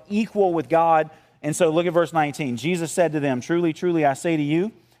himself equal with God. And so look at verse 19. Jesus said to them, "Truly, truly, I say to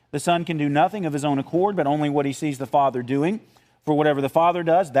you, the Son can do nothing of his own accord, but only what he sees the Father doing. For whatever the Father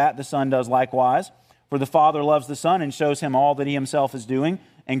does, that the Son does likewise. For the Father loves the Son and shows him all that he himself is doing.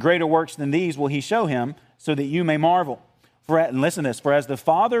 And greater works than these will he show him, so that you may marvel. And listen to this. For as the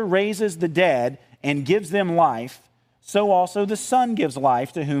Father raises the dead and gives them life, so also the Son gives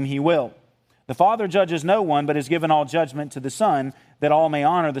life to whom he will. The Father judges no one, but has given all judgment to the Son, that all may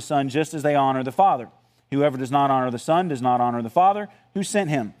honor the Son just as they honor the Father. Whoever does not honor the Son does not honor the Father who sent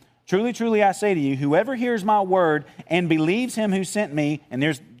him. Truly, truly, I say to you, whoever hears my word and believes him who sent me," and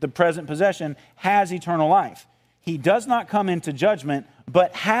there's the present possession, "has eternal life. He does not come into judgment,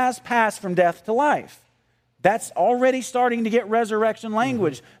 but has passed from death to life." That's already starting to get resurrection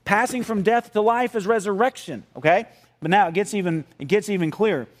language. Mm-hmm. Passing from death to life is resurrection, okay? But now it gets even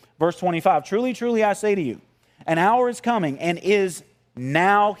clearer. Verse 25, "Truly, truly, I say to you, an hour is coming and is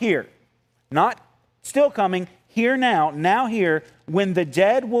now here." Not still coming, here now here, "when the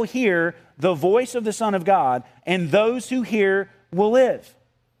dead will hear the voice of the Son of God, and those who hear will live."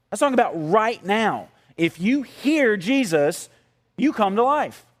 That's talking about right now. If you hear Jesus, you come to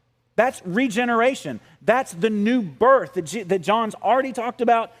life. That's regeneration. That's the new birth that John's already talked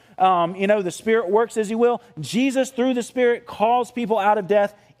about. The Spirit works as he will. Jesus, through the Spirit, calls people out of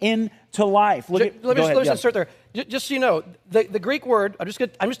death into life. Let me just insert there. Just so you know, the Greek word, I'm just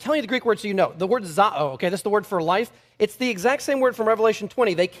telling you the Greek word so you know. The word zao, okay, that's the word for life. It's the exact same word from Revelation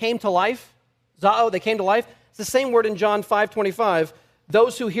 20. They came to life. Zao, they came to life. It's the same word in John 5:25.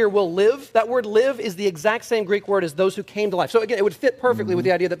 Those who hear will live. That word live is the exact same Greek word as those who came to life. So again, it would fit perfectly with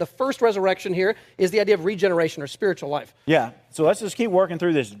the idea that the first resurrection here is the idea of regeneration or spiritual life. Yeah, so let's just keep working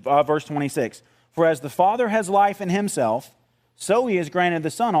through this. Verse 26. "For as the Father has life in himself, so he has granted the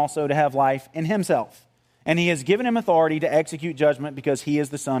Son also to have life in himself. And he has given him authority to execute judgment because he is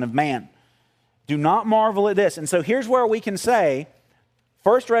the Son of Man. Do not marvel at this." And so here's where we can say,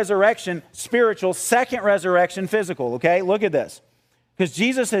 first resurrection, spiritual, second resurrection, physical, okay? Look at this. Because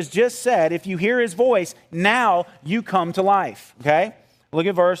Jesus has just said, if you hear his voice, now you come to life, okay? Look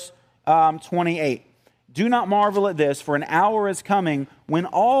at verse 28. "Do not marvel at this, for an hour is coming when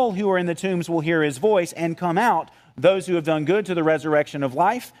all who are in the tombs will hear his voice and come out, those who have done good to the resurrection of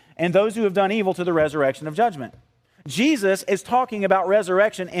life, and those who have done evil to the resurrection of judgment." Jesus is talking about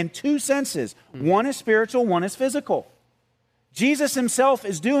resurrection in two senses. One is spiritual, one is physical. Jesus himself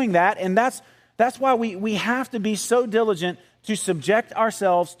is doing that, and that's why we have to be so diligent to subject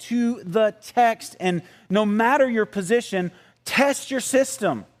ourselves to the text. And no matter your position, test your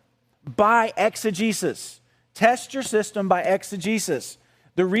system by exegesis. Test your system by exegesis.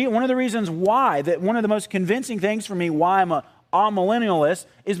 One of the reasons why, one of the most convincing things for me why I'm a amillennialist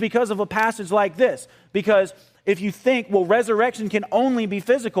is because of a passage like this. Because if you think, well, resurrection can only be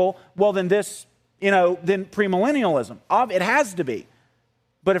physical, well, then then premillennialism. It has to be.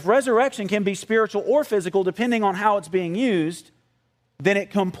 But if resurrection can be spiritual or physical, depending on how it's being used, then it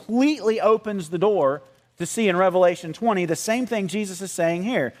completely opens the door to see in Revelation 20 the same thing Jesus is saying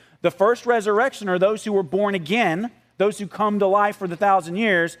here. The first resurrection are those who were born again, those who come to life for the 1,000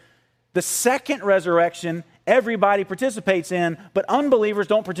 years. The second resurrection everybody participates in, but unbelievers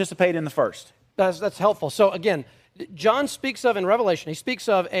don't participate in the first. That's helpful. So again, John speaks of in Revelation, he speaks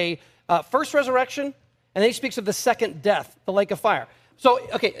of a first resurrection, and then he speaks of the second death, the lake of fire. So,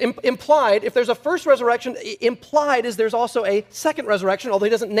 okay, implied, if there's a first resurrection, implied is there's also a second resurrection, although he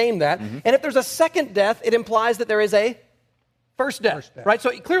doesn't name that. And if there's a second death, it implies that there is a first death, right?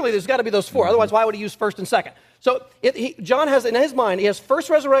 So clearly there's got to be those four. Otherwise, why would he use first and second? So John has, in his mind, he has first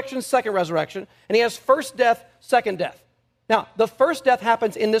resurrection, second resurrection, and he has first death, second death. Now, the first death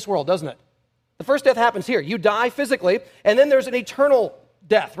happens in this world, doesn't it? The first death happens here. You die physically, and then there's an eternal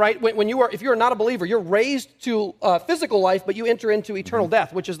death, right? If you're not a believer, you're raised to physical life, but you enter into eternal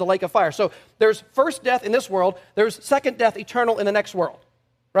death, which is the lake of fire. So there's first death in this world. There's second death, eternal, in the next world,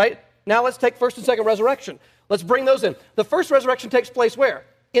 right? Now let's take first and second resurrection. Let's bring those in. The first resurrection takes place where?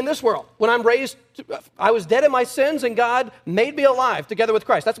 In this world. When I'm raised, I was dead in my sins, and God made me alive together with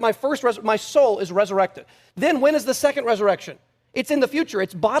Christ. That's my first, my soul is resurrected. Then when is the second resurrection? It's in the future.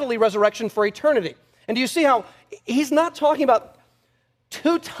 It's bodily resurrection for eternity. And do you see how he's not talking about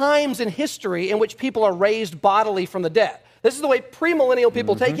 2 times in history in which people are raised bodily from the dead? This is the way premillennial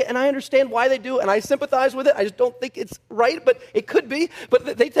people take it, and I understand why they do, and I sympathize with it. I just don't think it's right, but it could be.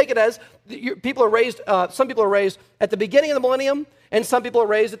 But they take it as people are raised, some people are raised at the beginning of the millennium, and some people are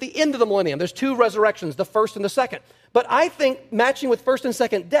raised at the end of the millennium. There's 2 resurrections, the first and the second. But I think matching with first and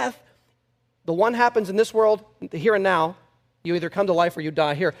second death, the one happens in this world, the here and now. You either come to life or you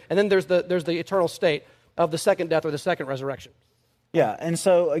die here. And then there's the eternal state of the second death or the second resurrection. Yeah, and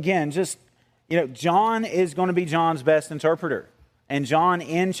so again, just, John is going to be John's best interpreter. And John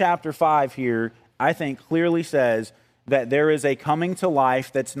in chapter 5 here, I think clearly says that there is a coming to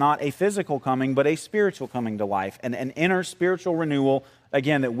life that's not a physical coming, but a spiritual coming to life. And an inner spiritual renewal,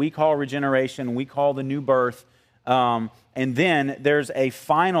 again, that we call regeneration, we call the new birth. And then there's a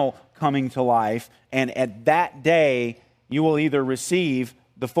final coming to life. And at that day, you will either receive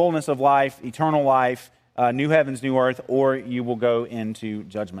the fullness of life, eternal life, new heavens, new earth, or you will go into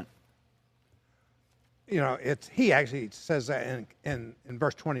judgment. He actually says that in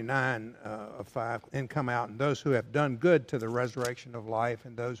verse 29 of 5, and come out, and those who have done good to the resurrection of life,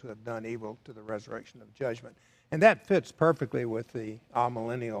 and those who have done evil to the resurrection of judgment. And that fits perfectly with the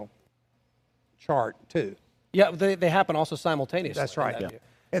amillennial chart, too. Yeah, they happen also simultaneously. That's right.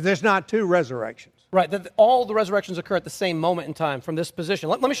 If there's not 2 resurrections. Right, all the resurrections occur at the same moment in time from this position.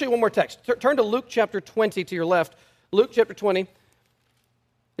 Let me show you one more text. Turn to Luke chapter 20 to your left. Luke chapter 20.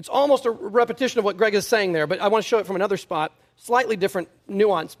 It's almost a repetition of what Greg is saying there, but I want to show it from another spot. Slightly different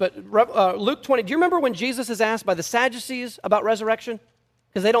nuance. But Luke 20, do you remember when Jesus is asked by the Sadducees about resurrection?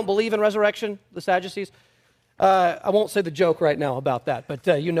 Because they don't believe in resurrection, the Sadducees. I won't say the joke right now about that,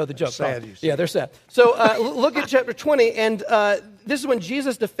 but you know the joke. Sad, yeah, they're sad. So look at chapter 20, and this is when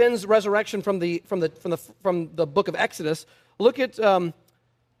Jesus defends resurrection from the book of Exodus. Look at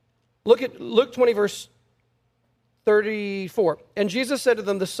Luke 20, verse 34. And Jesus said to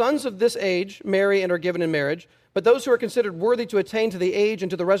them, "The sons of this age marry and are given in marriage, but those who are considered worthy to attain to the age and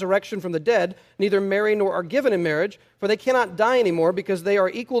to the resurrection from the dead neither marry nor are given in marriage, for they cannot die anymore, because they are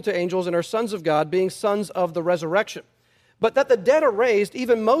equal to angels and are sons of God, being sons of the resurrection. But that the dead are raised,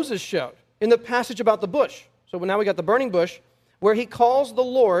 even Moses showed in the passage about the bush." So now we got the burning bush, where he calls the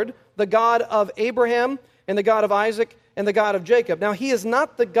Lord the God of Abraham and the God of Isaac and the God of Jacob. Now he is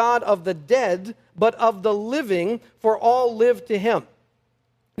not the God of the dead, but of the living, for all live to him.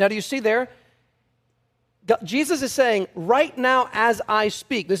 Now do you see there? Jesus is saying, right now as I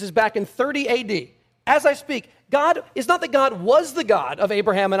speak, this is back in 30 AD, as I speak, God, it's not that God was the God of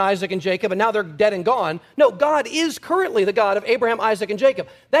Abraham and Isaac and Jacob and now they're dead and gone. No, God is currently the God of Abraham, Isaac, and Jacob.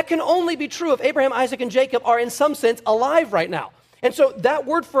 That can only be true if Abraham, Isaac, and Jacob are in some sense alive right now. And so that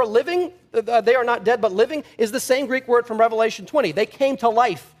word for living, they are not dead but living, is the same Greek word from Revelation 20. They came to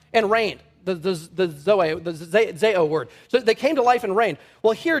life and reigned. The zoe, the zeo word. So they came to life and reigned.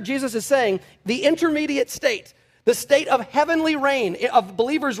 Well, here Jesus is saying the intermediate state, the state of heavenly reign of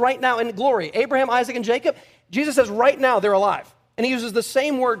believers right now in glory, Abraham, Isaac, and Jacob, Jesus says right now they're alive. And he uses the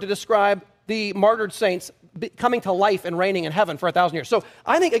same word to describe the martyred saints coming to life and reigning in heaven for 1,000 years. So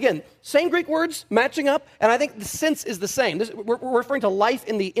I think, again, same Greek words matching up, and I think the sense is the same. We're referring to life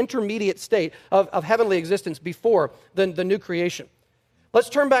in the intermediate state of heavenly existence before the new creation. Let's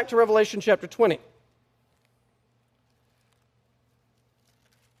turn back to Revelation chapter 20.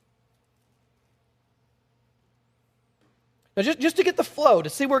 Now, just to get the flow, to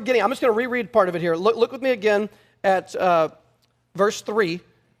see where we're getting, I'm just going to reread part of it here. Look with me again at verse 3. So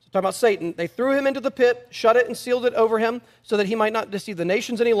talking about Satan. They threw him into the pit, shut it and sealed it over him, so that he might not deceive the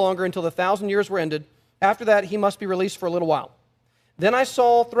nations any longer until the 1,000 years were ended. After that, he must be released for a little while. Then I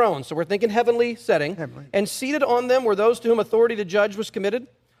saw thrones, so we're thinking heavenly setting, and seated on them were those to whom authority to judge was committed.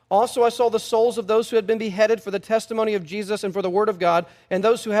 Also I saw the souls of those who had been beheaded for the testimony of Jesus and for the word of God, and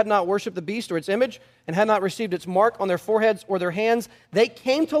those who had not worshipped the beast or its image, and had not received its mark on their foreheads or their hands. They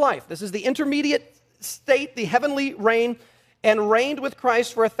came to life. This is the intermediate state, the heavenly reign, and reigned with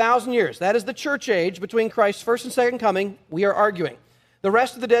Christ for 1,000 years. That is the church age between Christ's first and second coming. We are arguing. The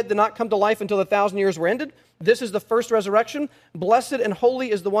rest of the dead did not come to life until the 1,000 years were ended. This is the first resurrection. Blessed and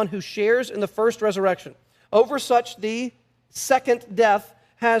holy is the one who shares in the first resurrection. Over such the second death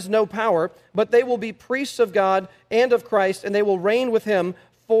has no power, but they will be priests of God and of Christ, and they will reign with him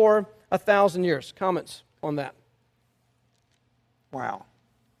for 1,000 years. Comments on that? Wow.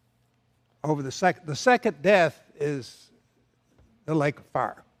 Over the second death is the lake of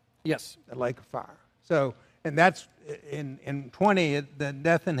fire. Yes. The lake of fire. So, and that's in 20, the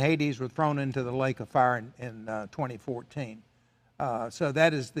death and Hades were thrown into the lake of fire in 2014. So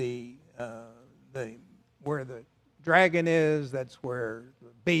that is the where the dragon is. That's where the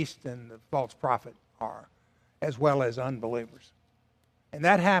beast and the false prophet are, as well as unbelievers. And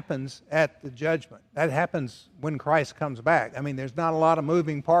that happens at the judgment. That happens when Christ comes back. I mean, there's not a lot of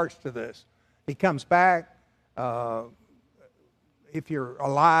moving parts to this. He comes back. If you're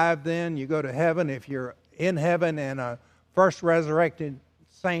alive, then you go to heaven. If you're in heaven and a first resurrected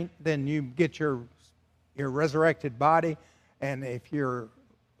saint, then you get your resurrected body. And if you're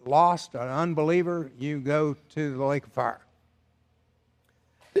lost, an unbeliever, you go to the lake of fire.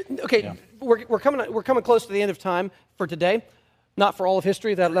 Okay, yeah. We're coming close to the end of time for today. Not for all of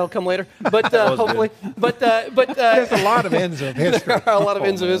history, that'll come later, but hopefully. But there's a lot of ends of history. There are a lot of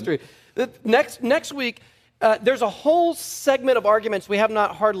ends of history. Next week, there's a whole segment of arguments we have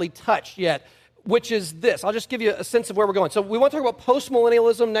not hardly touched yet, which is this. I'll just give you a sense of where we're going. So we want to talk about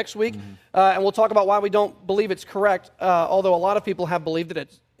postmillennialism next week, and we'll talk about why we don't believe it's correct, although a lot of people have believed that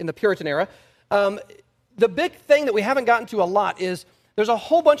it's in the Puritan era. The big thing that we haven't gotten to a lot is there's a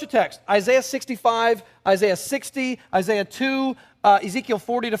whole bunch of text. Isaiah 65, Isaiah 60, Isaiah 2, Ezekiel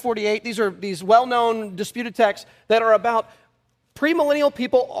 40 to 48. These are these well-known disputed texts that are about premillennial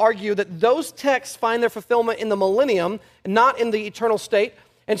people argue that those texts find their fulfillment in the millennium, not in the eternal state.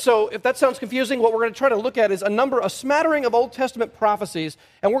 And so if that sounds confusing, what we're going to try to look at is a smattering of Old Testament prophecies,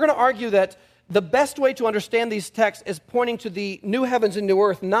 and we're going to argue that the best way to understand these texts is pointing to the new heavens and new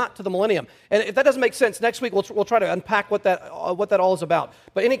earth, not to the millennium. And if that doesn't make sense, next week we'll try to unpack what that all is about.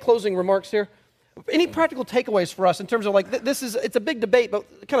 But any closing remarks here? Any practical takeaways for us in terms of like it's a big debate, but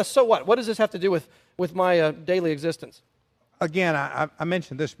kind of so what? What does this have to do with my daily existence? Again, I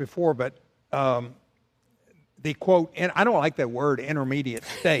mentioned this before, but the quote, and I don't like that word, intermediate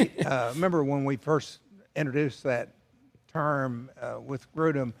state. Remember when we first introduced that term with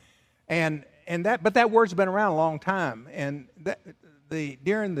Grudem, but that word's been around a long time, and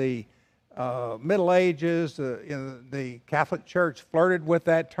during the Middle Ages, the Catholic Church flirted with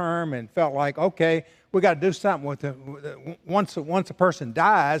that term and felt like, okay, we got to do something with it. Once a person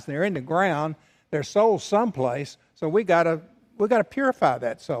dies, they're in the ground, their soul's someplace, so we got to purify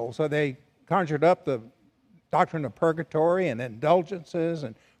that soul. So they conjured up the doctrine of purgatory and indulgences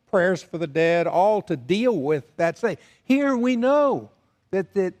and prayers for the dead, all to deal with that state. Here we know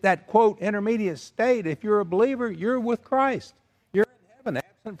that quote intermediate state. If you're a believer, you're with Christ. You're in heaven,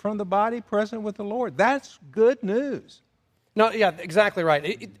 absent from the body, present with the Lord. That's good news. No, yeah, exactly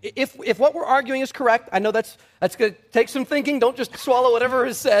right. If what we're arguing is correct, I know that's going to take some thinking. Don't just swallow whatever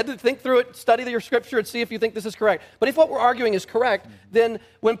is said. Think through it, study your scripture, and see if you think this is correct. But if what we're arguing is correct, then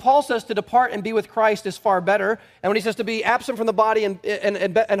when Paul says to depart and be with Christ is far better, and when he says to be absent from the body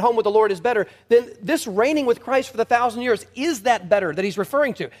and home with the Lord is better, then this reigning with Christ for the 1,000 years is that better that he's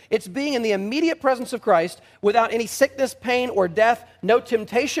referring to. It's being in the immediate presence of Christ without any sickness, pain, or death. No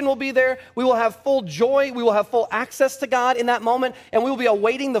temptation will be there. We will have full joy. We will have full access to God in that moment, and we will be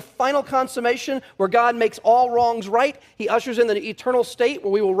awaiting the final consummation where God makes all wrongs right. He ushers in the eternal state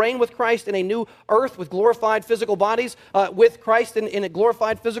where we will reign with Christ in a new earth with glorified physical bodies, with Christ in a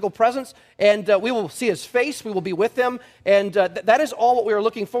glorified physical presence, and we will see his face. We will be with him, and that is all what we are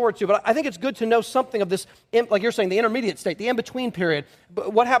looking forward to. But I think it's good to know something of this, like you're saying, the intermediate state, the in-between period.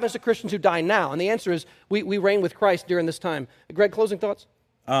 But what happens to Christians who die now? And the answer is we reign with Christ during this time. Greg, closing thoughts?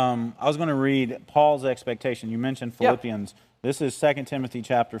 I was going to read Paul's expectation. You mentioned Philippians. Yeah. This is 2 Timothy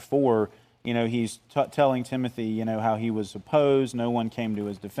chapter 4. You know, he's telling Timothy, you know, how he was opposed. No one came to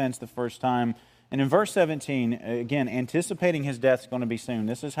his defense the first time. And in verse 17, again, anticipating his death is going to be soon.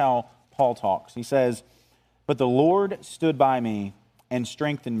 This is how Paul talks. He says, "But the Lord stood by me and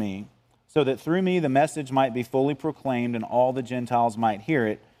strengthened me, so that through me the message might be fully proclaimed and all the Gentiles might hear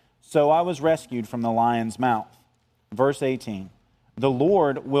it. So I was rescued from the lion's mouth." Verse 18, The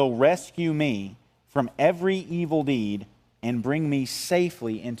Lord will rescue me from every evil deed and bring me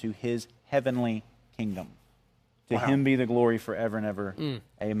safely into his heavenly kingdom. To him be the glory forever and ever.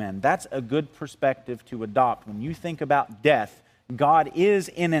 Amen. That's a good perspective to adopt. When you think about death, God is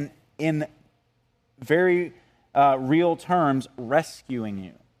in very real terms rescuing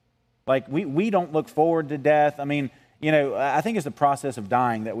you. Like we don't look forward to death. I mean, I think it's the process of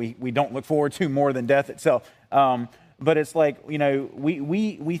dying that we don't look forward to more than death itself. But it's like,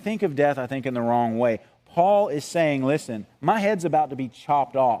 we think of death, I think, in the wrong way. Paul is saying, listen, my head's about to be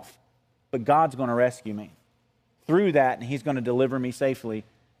chopped off, but God's going to rescue me through that, and he's going to deliver me safely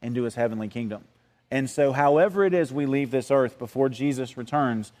into his heavenly kingdom. And so however it is we leave this earth before Jesus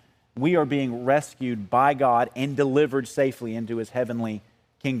returns, we are being rescued by God and delivered safely into his heavenly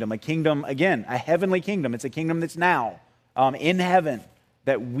kingdom. A kingdom, again, a heavenly kingdom. It's a kingdom that's now in heaven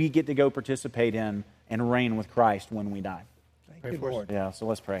that we get to go participate in and reign with Christ when we die. Thank you, Lord. Yeah, so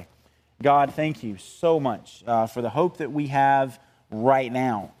let's pray. God, thank you so much for the hope that we have right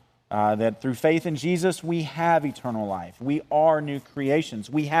now. That through faith in Jesus, we have eternal life. We are new creations.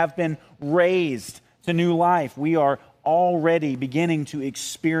 We have been raised to new life. We are already beginning to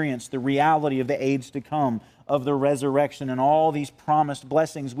experience the reality of the age to come, of the resurrection and all these promised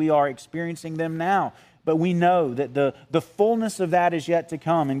blessings. We are experiencing them now. But we know that the fullness of that is yet to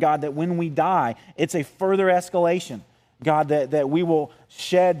come. And God, that when we die, it's a further escalation. God, that we will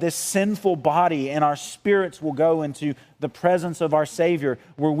shed this sinful body and our spirits will go into the presence of our Savior,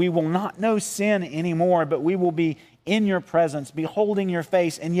 where we will not know sin anymore, but we will be in your presence, beholding your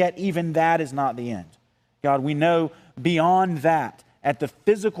face, and yet even that is not the end. God, we know beyond that, at the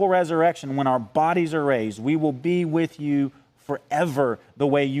physical resurrection, when our bodies are raised, we will be with you forever the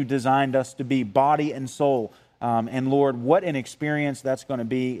way you designed us to be, body and soul. And Lord, what an experience that's going to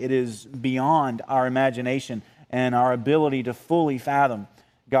be. It is beyond our imagination and our ability to fully fathom,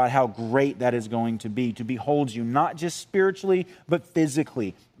 God, how great that is going to be, to behold you, not just spiritually, but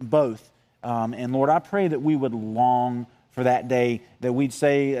physically, both. And Lord, I pray that we would long for that day, that we'd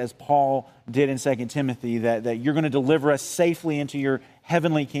say, as Paul did in 2 Timothy, that you're going to deliver us safely into your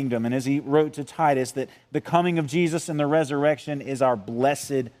heavenly kingdom. And as he wrote to Titus, that the coming of Jesus and the resurrection is our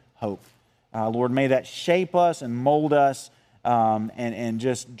blessed hope. Lord, may that shape us and mold us and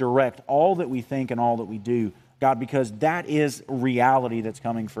just direct all that we think and all that we do. God, because that is reality that's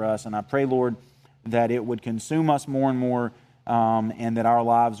coming for us. And I pray, Lord, that it would consume us more and more, and that our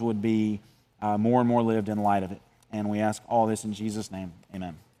lives would be more and more lived in light of it. And we ask all this in Jesus' name.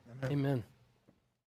 Amen. Amen.